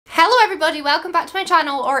everybody, welcome back to my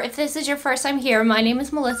channel, or if this is your first time here, my name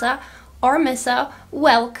is Melissa, or Missa,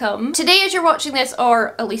 welcome. Today as you're watching this,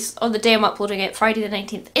 or at least on the day I'm uploading it, Friday the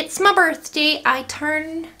 19th, it's my birthday. I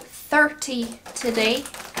turn 30 today.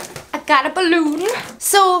 I got a balloon.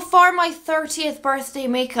 So for my 30th birthday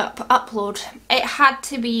makeup upload, it had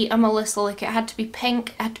to be a Melissa look. It had to be pink,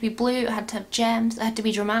 it had to be blue, it had to have gems, it had to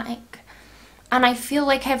be dramatic. And I feel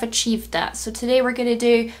like I've achieved that. So today we're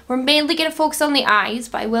mainly going to focus on the eyes,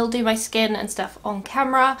 but I will do my skin and stuff on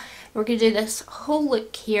camera. We're going to do this whole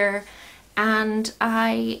look here, and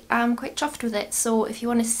I am quite chuffed with it. So if you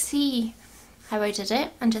want to see how I did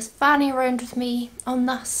it and just fanny around with me on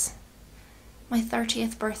this, my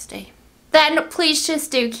 30th birthday, then please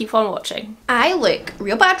just do keep on watching. I look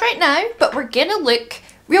real bad right now, but we're going to look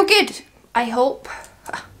real good. I hope.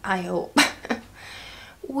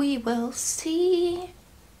 We will see.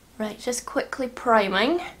 Right, just quickly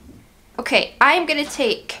priming. Okay, I'm going to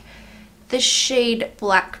take the shade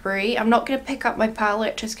Blackberry. I'm not going to pick up my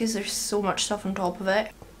palette just because there's so much stuff on top of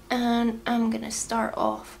it. And I'm going to start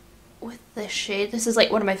off with this shade. This is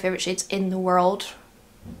like one of my favourite shades in the world.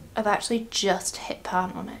 I've actually just hit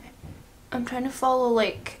pan on it. I'm trying to follow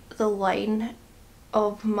like the line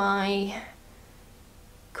of my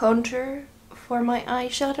contour for my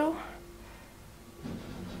eyeshadow.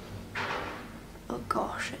 Oh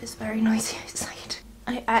gosh, it is very noisy outside.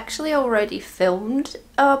 I actually already filmed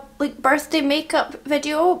a like birthday makeup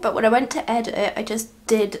video, but when I went to edit it, I just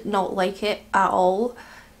did not like it at all.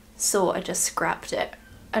 So I just scrapped it.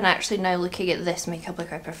 And actually now looking at this makeup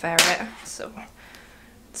look, I prefer it. So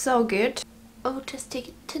it's all good. Oh, just take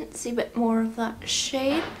a teensy bit more of that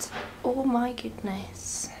shade. Oh my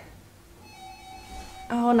goodness.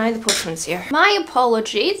 Oh, now the postman's here. My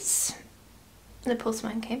apologies. The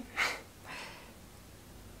postman came.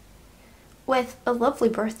 With a lovely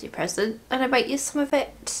birthday present, and I might use some of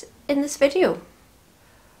it in this video.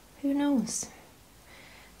 Who knows?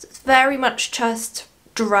 So it's very much just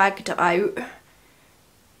dragged out.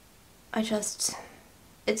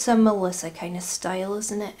 It's a Melissa kind of style,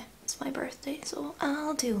 isn't it? It's my birthday, so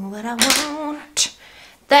I'll do what I want.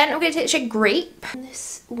 Then I'm going to take the shade Grape. And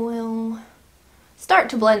this will start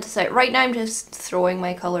to blend this out. Right now I'm just throwing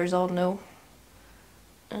my colours on though,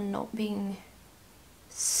 and not being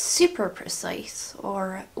super precise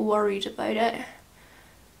or worried about it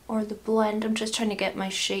or the blend. I'm just trying to get my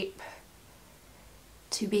shape,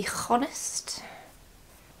 to be honest.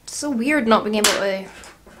 It's so weird not being able to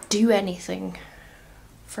do anything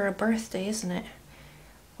for a birthday, isn't it?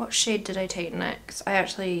 What shade did I take next? I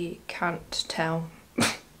actually can't tell.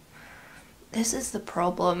 This is the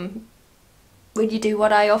problem when you do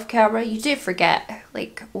one eye off camera. You do forget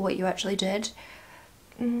like what you actually did.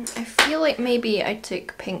 I feel like maybe I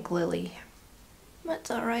took Pink Lily.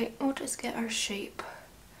 That's alright, we'll just get our shape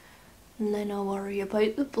and then I'll worry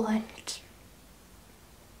about the blend.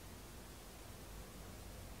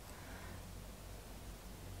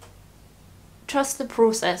 Trust the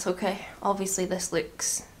process, okay? Obviously this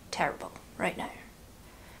looks terrible right now.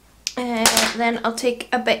 And then I'll take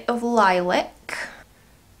a bit of lilac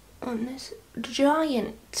on this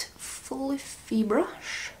giant fluffy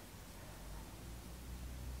brush.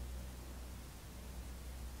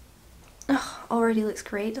 Oh, already looks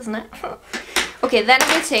great, doesn't it? Okay, then I'm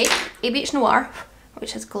going to take ABH Noir,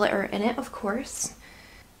 which has glitter in it, of course.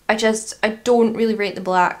 I don't really rate the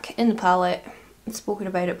black in the palette. I've spoken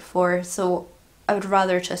about it before, so I would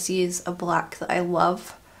rather just use a black that I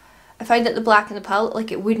love. I find that the black in the palette,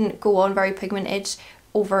 like, it wouldn't go on very pigmented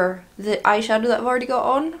over the eyeshadow that I've already got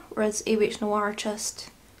on, whereas ABH Noir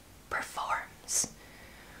just performs.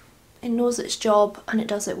 It knows its job and it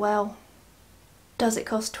does it well. Does it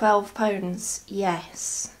cost £12?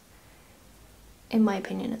 Yes. In my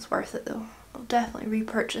opinion, it's worth it though. I'll definitely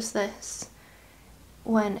repurchase this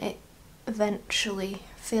when it eventually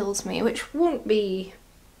fails me, which won't be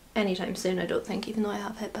anytime soon, I don't think, even though I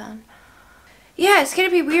have hit ban. Yeah, it's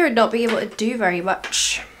gonna be weird not being able to do very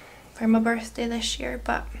much for my birthday this year,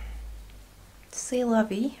 but c'est la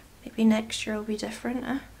vie. Maybe next year will be different.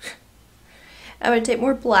 I'm gonna take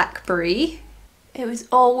more Blackberry. It was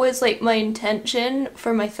always like my intention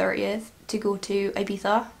for my 30th to go to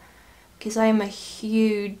Ibiza, because I am a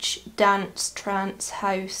huge dance, trance,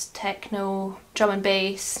 house, techno, drum and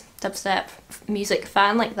bass, dubstep music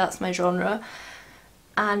fan. Like, that's my genre,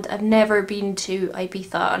 and I've never been to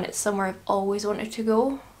Ibiza, and it's somewhere I've always wanted to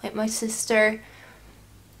go. Like, my sister,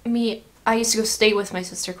 I used to go stay with my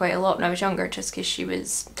sister quite a lot when I was younger, just because she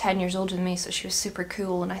was 10 years older than me, so she was super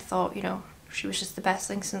cool, and I thought, you know, she was just the best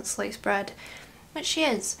thing since sliced bread. But she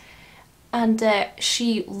is. And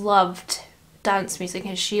she loved dance music,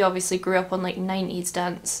 and she obviously grew up on like 90s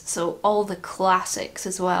dance, so all the classics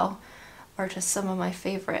as well are just some of my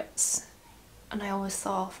favourites. And I always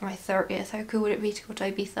thought for my 30th, how cool would it be to go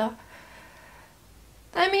to Ibiza?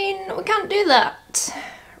 I mean, we can't do that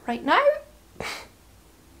right now.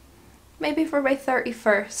 Maybe for my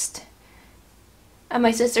 31st. And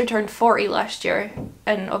my sister turned 40 last year,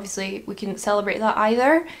 and obviously we couldn't celebrate that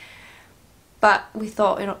either. But we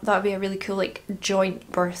thought, you know, that would be a really cool like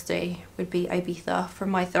joint birthday, would be Ibiza for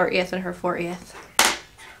my 30th and her 40th.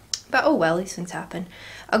 But oh well, these things happen.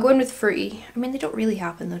 I'll go in with fruity. I mean, they don't really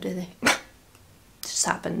happen though, do they? It just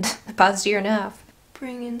happened the past year and a half.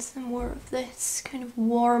 Bring in some more of this kind of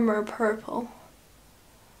warmer purple.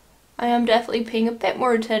 I am definitely paying a bit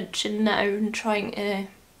more attention now and trying to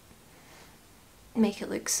make it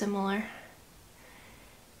look similar.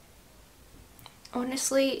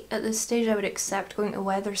 Honestly, at this stage I would accept going to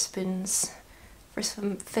Wetherspoons for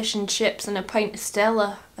some fish and chips and a pint of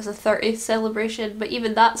Stella as a 30th celebration, but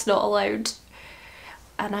even that's not allowed.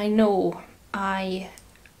 And I know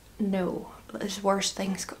there's worse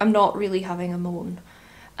things. I'm not really having a moan.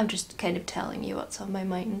 I'm just kind of telling you what's on my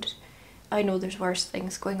mind. I know there's worse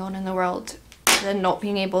things going on in the world than not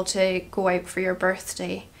being able to go out for your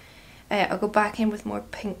birthday. I'll go back in with more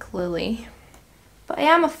Pink Lily. But I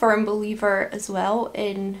am a firm believer as well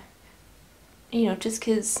in, you know, just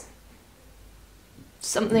because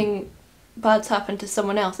something bad's happened to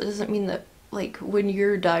someone else, it doesn't mean that, like, when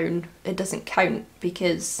you're down, it doesn't count,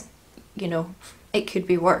 because, you know, it could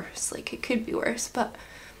be worse. Like, it could be worse, but,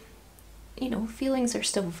 you know, feelings are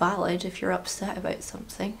still valid if you're upset about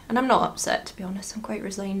something. And I'm not upset, to be honest. I'm quite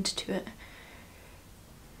resigned to it.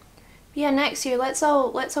 But yeah, next year, let's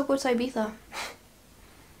all go to Ibiza.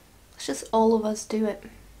 Let's just all of us do it.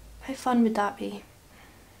 How fun would that be?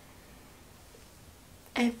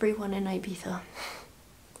 Everyone in Ibiza.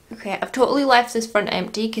 Okay, I've totally left this front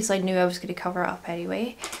empty because I knew I was going to cover it up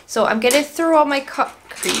anyway. So I'm going to throw on my cut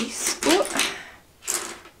crease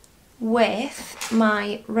with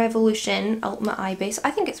my Revolution Ultimate Eye Base. I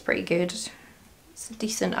think it's pretty good. It's a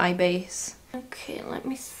decent eye base. Okay, let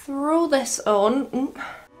me throw this on.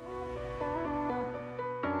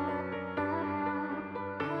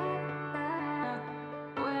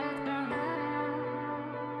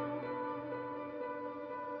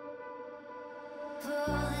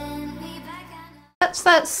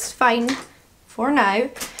 That's fine for now.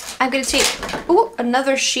 I'm going to take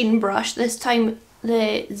another Sheen brush, this time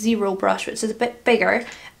the Zero brush, which is a bit bigger,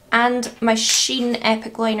 and my Sheen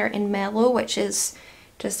Epic Liner in Mellow, which is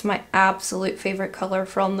just my absolute favourite colour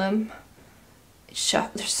from them.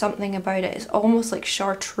 There's something about it, it's almost like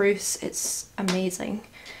chartreuse, it's amazing.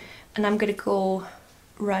 And I'm going to go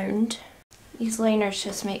round. These liners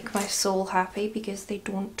just make my soul happy because they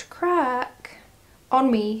don't crack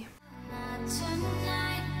on me.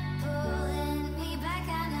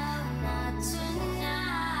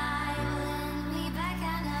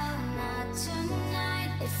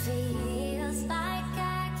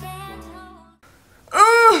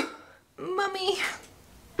 Mummy!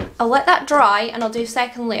 I'll let that dry and I'll do a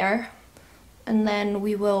second layer and then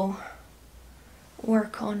we will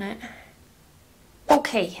work on it.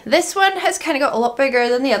 Okay, this one has kind of got a lot bigger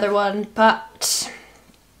than the other one, but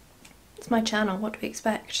it's my channel, what do we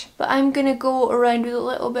expect? But I'm gonna go around with a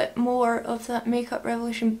little bit more of that Makeup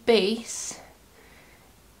Revolution base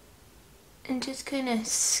and just kind of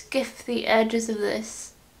skiff the edges of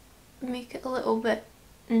this, make it a little bit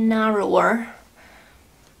narrower.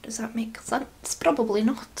 Does that make sense? Probably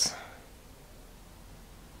not.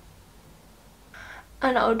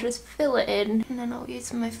 And I'll just fill it in, and then I'll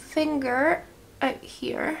use my finger out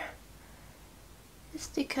here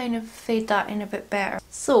just to kind of fade that in a bit better.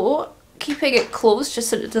 So, keeping it closed just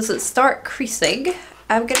so it doesn't start creasing,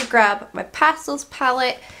 I'm going to grab my Pastels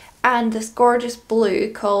palette and this gorgeous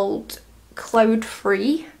blue called Cloud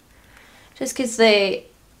Free, just because the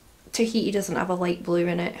Tahiti doesn't have a light blue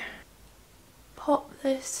in it. Pop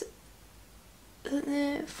this in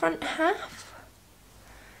the front half.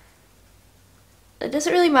 It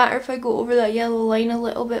doesn't really matter if I go over that yellow line a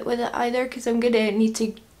little bit with it either, because I'm gonna need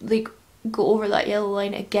to like go over that yellow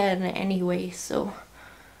line again anyway, so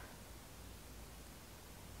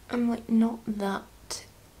I'm like not that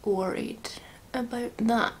worried about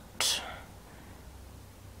that,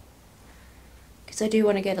 because I do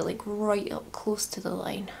want to get it like right up close to the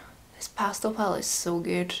line. This pastel palette is so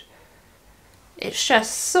good. It's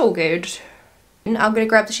just so good. And I'm going to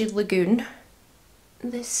grab the shade Lagoon.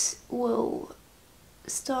 This will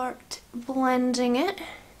start blending it.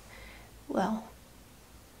 Well,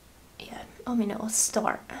 yeah, I mean it will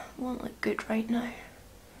start. It won't look good right now.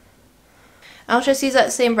 I'll just use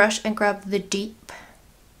that same brush and grab the deep,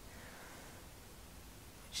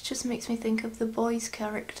 which just makes me think of the boys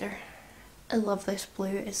character. I love this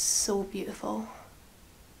blue, it's so beautiful.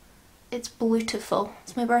 It's beautiful.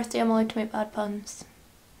 It's my birthday, I'm allowed to make bad puns.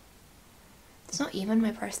 It's not even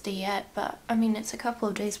my birthday yet, but I mean it's a couple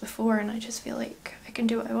of days before and I just feel like I can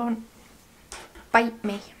do what I want. Bite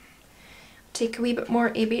me. Take a wee bit more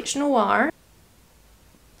ABH Noir.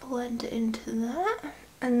 Blend it into that.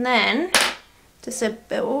 And then, just a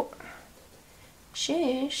bit,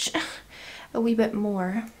 shush, a wee bit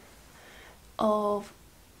more of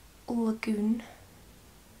Lagoon.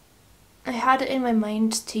 I had it in my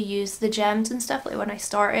mind to use the gems and stuff like when I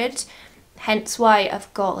started, hence why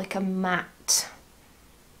I've got like a matte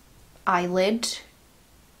eyelid,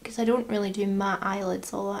 because I don't really do matte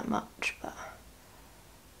eyelids all that much, but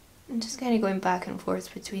I'm just kind of going back and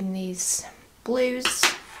forth between these blues,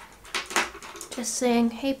 just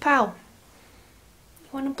saying, hey pal, you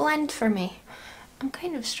want to blend for me? I'm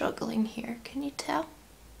kind of struggling here, can you tell?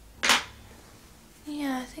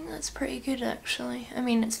 Yeah, I think that's pretty good actually. I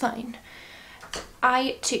mean, it's fine.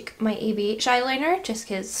 I took my ABH eyeliner just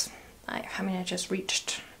because, I just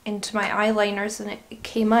reached into my eyeliners and it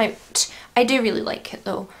came out. I do really like it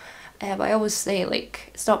though. I always say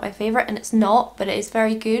like it's not my favourite, and it's not, but it is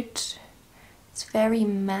very good. It's very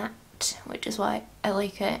matte, which is why I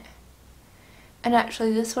like it. And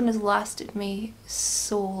actually this one has lasted me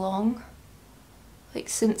so long. Like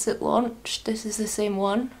since it launched, this is the same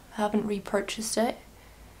one. I haven't repurchased it.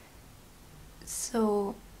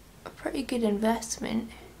 So, a pretty good investment.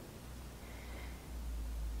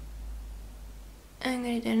 I'm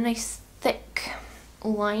going to do a nice thick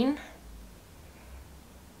line.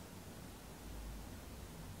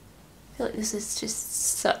 I feel like this is just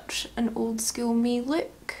such an old school me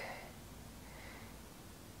look.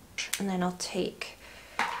 And then I'll take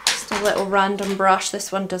just a little random brush.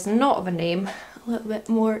 This one does not have a name. A little bit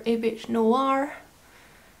more ABH Noir.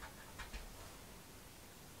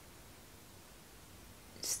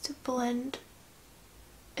 To blend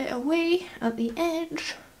it away at the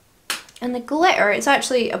edge. And the glitter, it's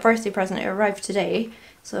actually a birthday present, it arrived today,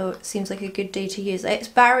 so it seems like a good day to use it. It's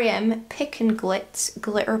Barry M Pick and Glitz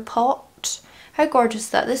Glitter Pot. How gorgeous is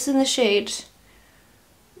that? This is in the shade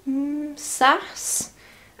Sass.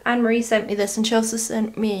 Anne-Marie sent me this and she also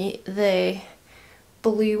sent me the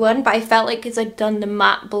blue one, but I felt like because I'd done the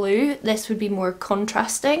matte blue, this would be more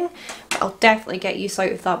contrasting. But I'll definitely get use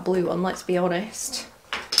out of that blue one, let's be honest.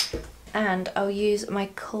 And I'll use my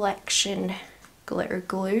collection glitter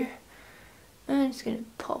glue. And I'm just going to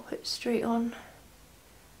pop it straight on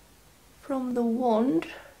from the wand.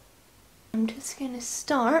 I'm just going to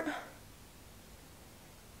start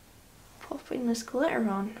popping this glitter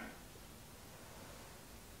on.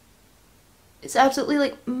 It's absolutely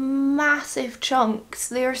like massive chunks.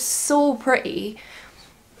 They are so pretty.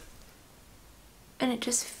 And it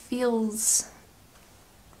just feels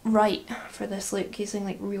right for this look, using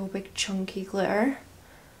like real big chunky glitter.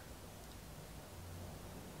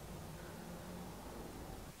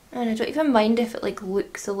 And I don't even mind if it like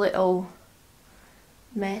looks a little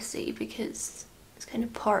messy because it's kind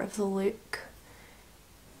of part of the look.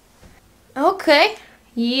 Okay,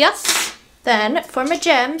 yes. Then for my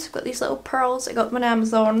gems, I've got these little pearls I got them on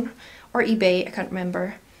Amazon or eBay, I can't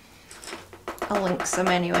remember. I'll link some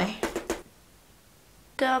anyway.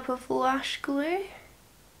 Dab of lash glue.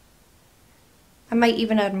 I might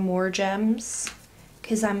even add more gems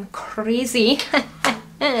because I'm crazy.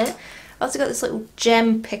 I also got this little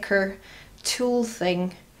gem picker tool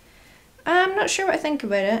thing. I'm not sure what I think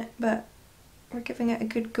about it, but we're giving it a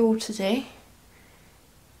good go today.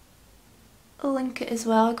 I'll link it as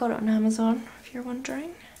well. I got it on Amazon if you're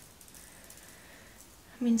wondering.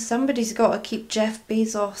 I mean, somebody's got to keep Jeff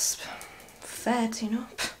Bezos fed, you know.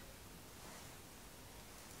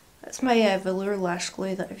 That's my velour lash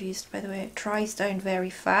glue that I've used, by the way. It dries down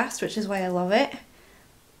very fast, which is why I love it.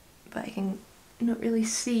 But I can not really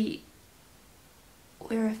see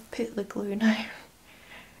where I've put the glue now.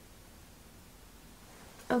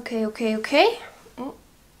 Okay. Oh,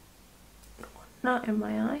 not in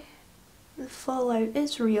my eye. The fallout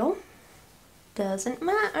is real. Doesn't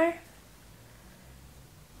matter.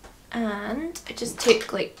 And I just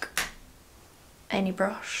take like any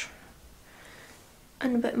brush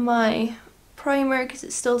and a bit of my primer because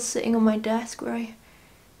it's still sitting on my desk where I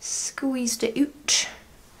squeezed it out.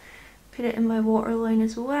 Put it in my waterline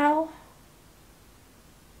as well.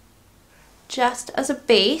 Just as a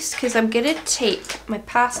base, because I'm going to take my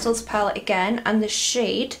Pastels palette again and the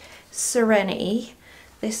shade Serenity,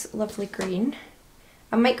 this lovely green.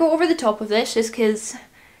 I might go over the top of this just because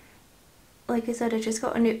like I said, I just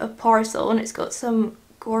got a parcel and it's got some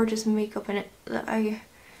gorgeous makeup in it that I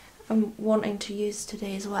am wanting to use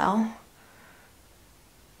today as well.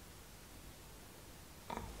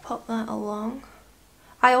 Pop that along.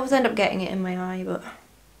 I always end up getting it in my eye, but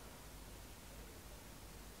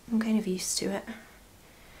I'm kind of used to it.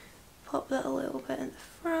 Pop that a little bit in the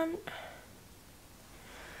front.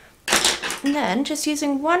 And then, just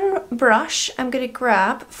using one brush, I'm going to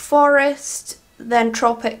grab Forest, then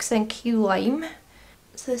Tropics, then Key Lime.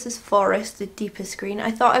 So this is Forest, the deepest green. I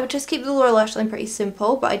thought I would just keep the lower lash line pretty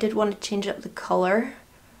simple, but I did want to change up the colour.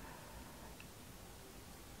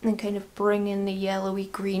 And kind of bring in the yellowy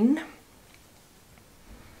green.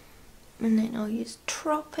 And then I'll use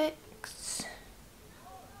Tropics.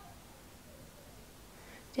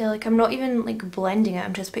 Yeah, like I'm not even like blending it,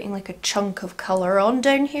 I'm just putting like a chunk of colour on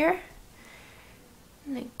down here.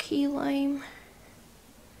 And then Key Lime.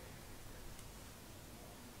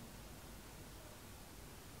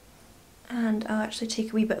 And I'll actually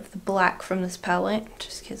take a wee bit of the black from this palette,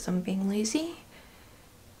 just because I'm being lazy.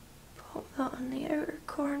 Pop that on the outer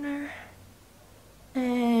corner.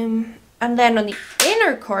 And then on the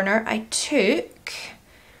inner corner, I took,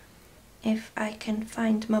 if I can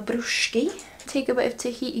find my brushki, take a bit of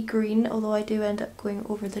Tahiti green, although I do end up going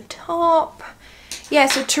over the top. Yeah,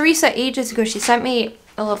 so Teresa ages ago, she sent me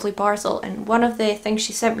a lovely parcel, and one of the things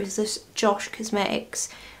she sent me was this Josh Cosmetics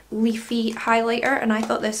leafy highlighter, and I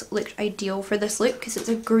thought this looked ideal for this look because it's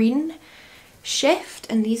a green shift,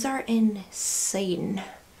 and these are insane.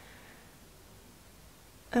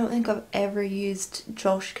 I don't think I've ever used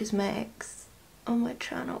Josh Cosmetics on my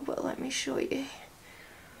channel, but let me show you.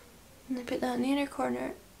 And I put that in the inner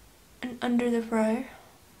corner and under the brow.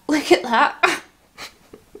 Look at that!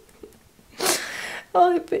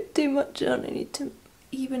 Oh, I put too much on, I need to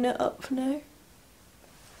even it up now.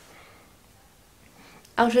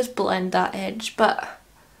 I'll just blend that edge, but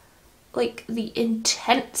like the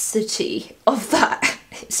intensity of that,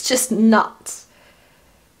 it's just nuts.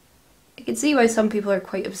 I can see why some people are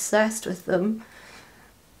quite obsessed with them.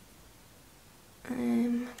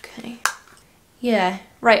 Okay. Yeah,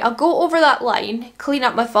 right, I'll go over that line, clean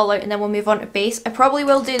up my fallout, and then we'll move on to base. I probably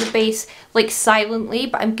will do the base like silently,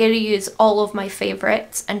 but I'm going to use all of my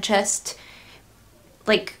favourites and just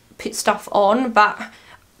like put stuff on, but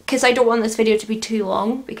because I don't want this video to be too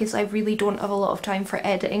long, because I really don't have a lot of time for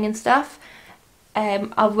editing and stuff,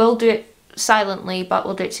 I will do it silently, but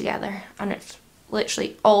we'll do it together, and it's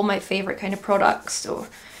literally all my favourite kind of products, so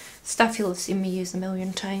stuff you'll have seen me use a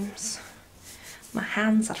million times. My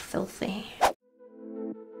hands are filthy.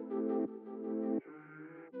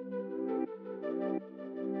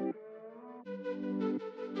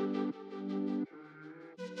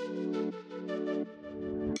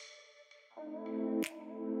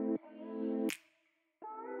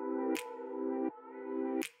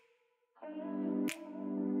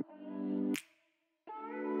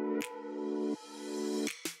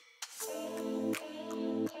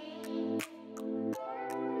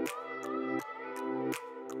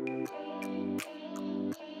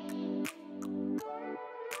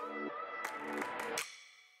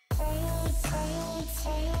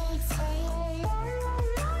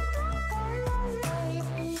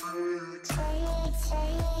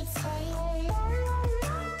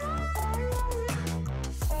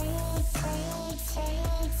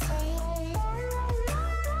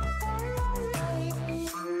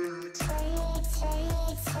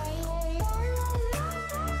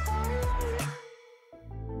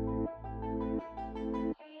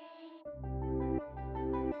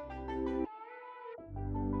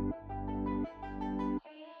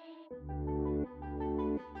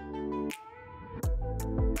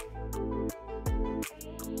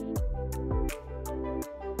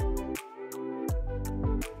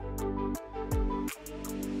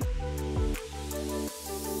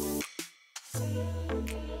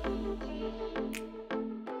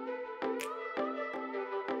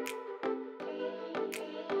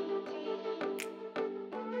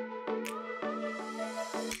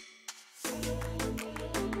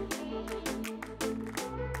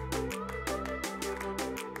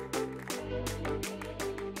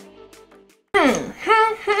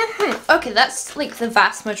 Okay, that's like the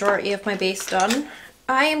vast majority of my base done.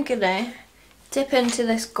 I am gonna dip into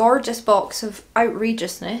this gorgeous box of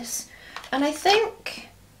outrageousness, and I think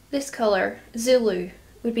this colour, Zulu,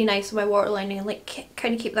 would be nice with my waterlining and like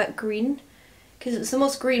kind of keep that green, because it's the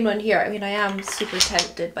most green one here. I mean, I am super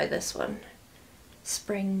tempted by this one,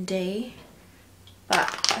 Spring Day,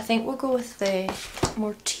 but I think we'll go with the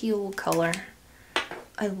more teal colour.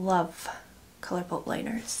 I love Colourpop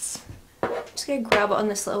liners. I'm just going to grab it on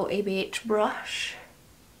this little ABH brush.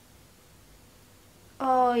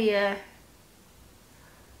 Oh yeah.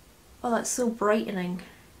 Oh, that's so brightening.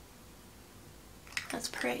 That's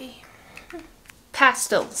pretty.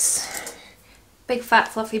 Pastels. Big fat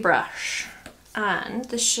fluffy brush. And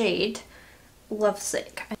the shade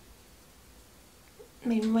Lovesick. I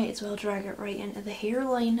mean, might as well drag it right into the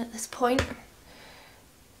hairline at this point.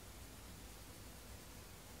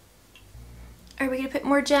 Are we gonna put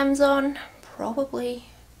more gems on? Probably.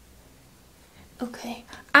 Okay,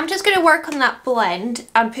 I'm just going to work on that blend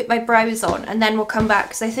and put my brows on, and then we'll come back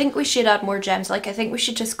because I think we should add more gems. Like, I think we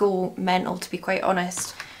should just go mental, to be quite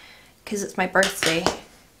honest, because it's my birthday.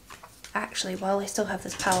 Actually, while I still have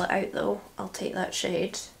this palette out though, I'll take that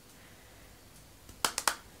shade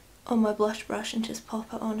on my blush brush and just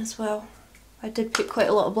pop it on as well. I did put quite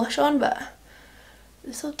a lot of blush on, but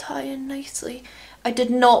this will tie in nicely. I did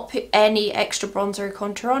not put any extra bronzer or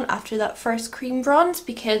contour on after that first cream bronze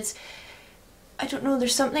because I don't know,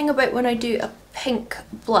 there's something about when I do a pink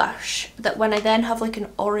blush that when I then have like an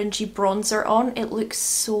orangey bronzer on, it looks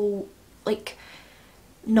so like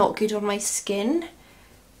not good on my skin.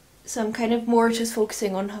 So I'm kind of more just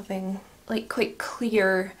focusing on having like quite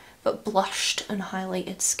clear but blushed and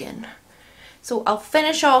highlighted skin. So I'll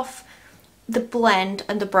finish off the blend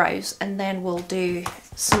and the brows, and then we'll do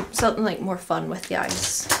something like more fun with the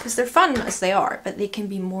eyes, because they're fun as they are, but they can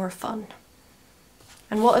be more fun.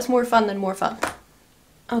 And what is more fun than more fun?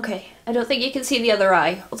 Okay, I don't think you can see the other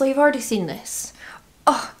eye, although you've already seen this.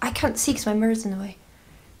 Oh, I can't see because my mirror's in the way.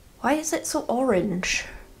 Why is it so orange?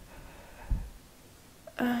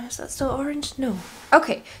 Is that still orange? No.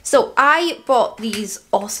 Okay, so I bought these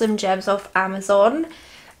awesome gems off Amazon,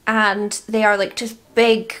 and they are like just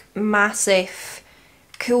big, massive,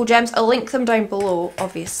 cool gems. I'll link them down below,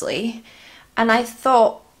 obviously. And I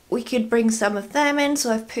thought we could bring some of them in,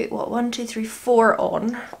 so I've put, what, 1, 2, 3, 4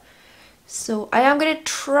 on. So I am going to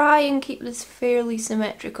try and keep this fairly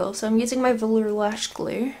symmetrical. So I'm using my velour lash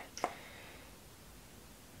glue.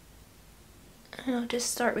 And I'll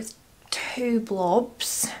just start with 2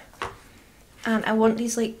 blobs. And I want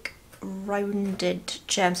these like rounded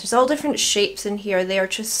gems. There's all different shapes in here. They are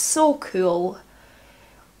just so cool.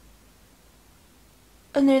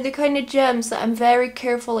 And they're the kind of gems that I'm very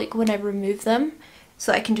careful like when I remove them,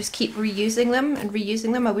 so I can just keep reusing them and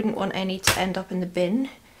reusing them. I wouldn't want any to end up in the bin.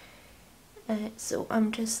 So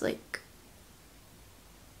I'm just like,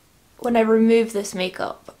 when I remove this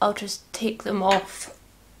makeup, I'll just take them off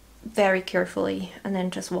very carefully and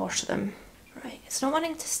then just wash them. Right, it's not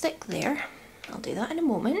wanting to stick there. I'll do that in a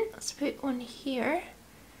moment. Let's put one here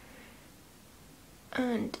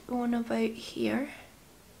and one about here.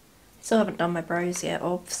 Still haven't done my brows yet,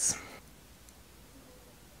 obvs.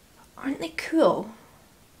 Aren't they cool?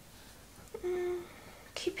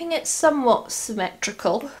 Keeping it somewhat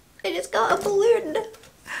symmetrical. I just got a balloon.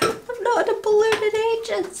 I've not had a balloon in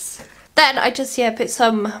ages. Then I just, yeah, put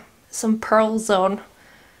some pearls on.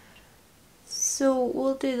 So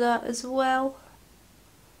we'll do that as well.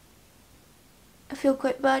 I feel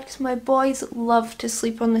quite bad because my boys love to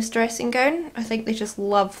sleep on this dressing gown. I think they just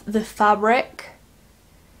love the fabric.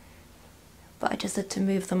 But I just had to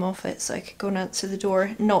move them off it so I could go and answer the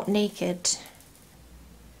door not naked.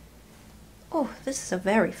 Oh, this is a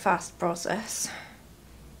very fast process.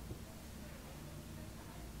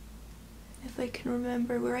 If I can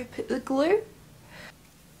remember where I put the glue.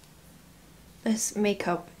 This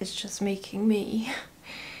makeup is just making me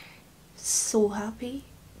so happy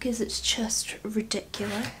because it's just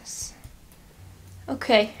ridiculous.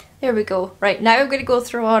 Okay, there we go. Right, now I'm going to go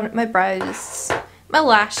through on my brows, my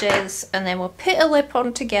lashes, and then we'll put a lip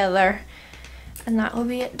on together and that will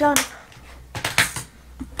be it done.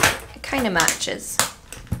 It kind of matches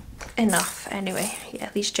enough anyway. Yeah,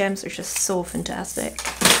 these gems are just so fantastic.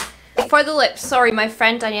 For the lips, sorry, my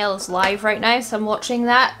friend Danielle is live right now, so I'm watching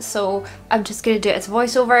that, so I'm just going to do it as a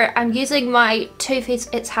voiceover. I'm using my Too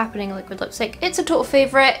Faced It's Happening liquid lipstick. It's a total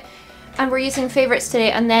favourite, and we're using favourites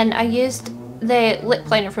today. And then I used the lip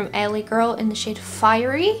liner from LA Girl in the shade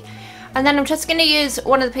Fiery. And then I'm just going to use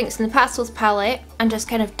one of the pinks in the Pastels palette and just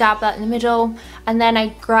kind of dab that in the middle. And then I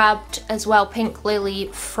grabbed as well Pink Lily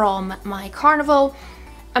from my Carnival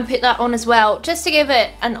and put that on as well, just to give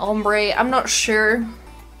it an ombre. I'm not sure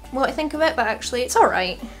what I think of it, but actually it's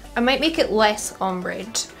alright. I might make it less ombre.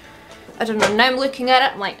 I don't know, now I'm looking at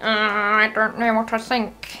it, I'm like, I don't know what I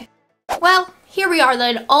think. Well, here we are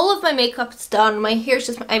then. All of my makeup is done. My hair's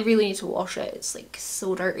just, I really need to wash it. It's like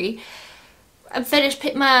so dirty. I'm finished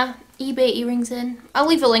putting my eBay earrings in. I'll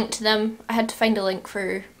leave a link to them. I had to find a link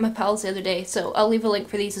for my pals the other day, so I'll leave a link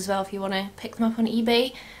for these as well if you want to pick them up on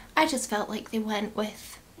eBay. I just felt like they went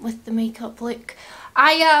with the makeup look.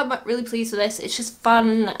 I am really pleased with this. It's just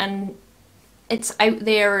fun and it's out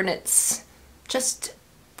there and it's just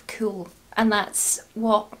cool. And that's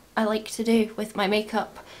what I like to do with my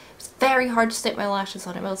makeup. It's very hard to stick my lashes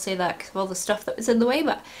on, I will say that, because of all the stuff that was in the way,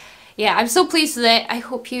 but yeah, I'm so pleased with it. I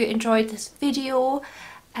hope you enjoyed this video.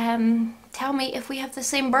 Tell me if we have the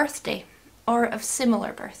same birthday or a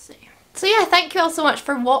similar birthday. So yeah, thank you all so much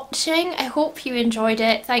for watching. I hope you enjoyed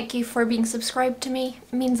it. Thank you for being subscribed to me.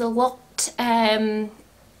 It means a lot.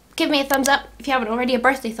 Give me a thumbs up if you haven't already. A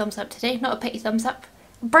birthday thumbs up today, not a petty thumbs up.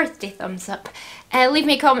 Birthday thumbs up. Leave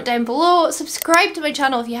me a comment down below. Subscribe to my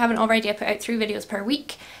channel if you haven't already. I put out 3 videos per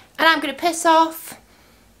week. And I'm going to piss off,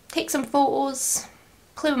 take some photos,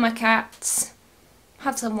 play with my cats,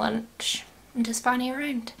 have some lunch, and just fanny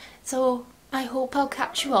around. So I hope I'll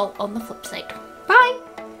catch you all on the flip side. Bye!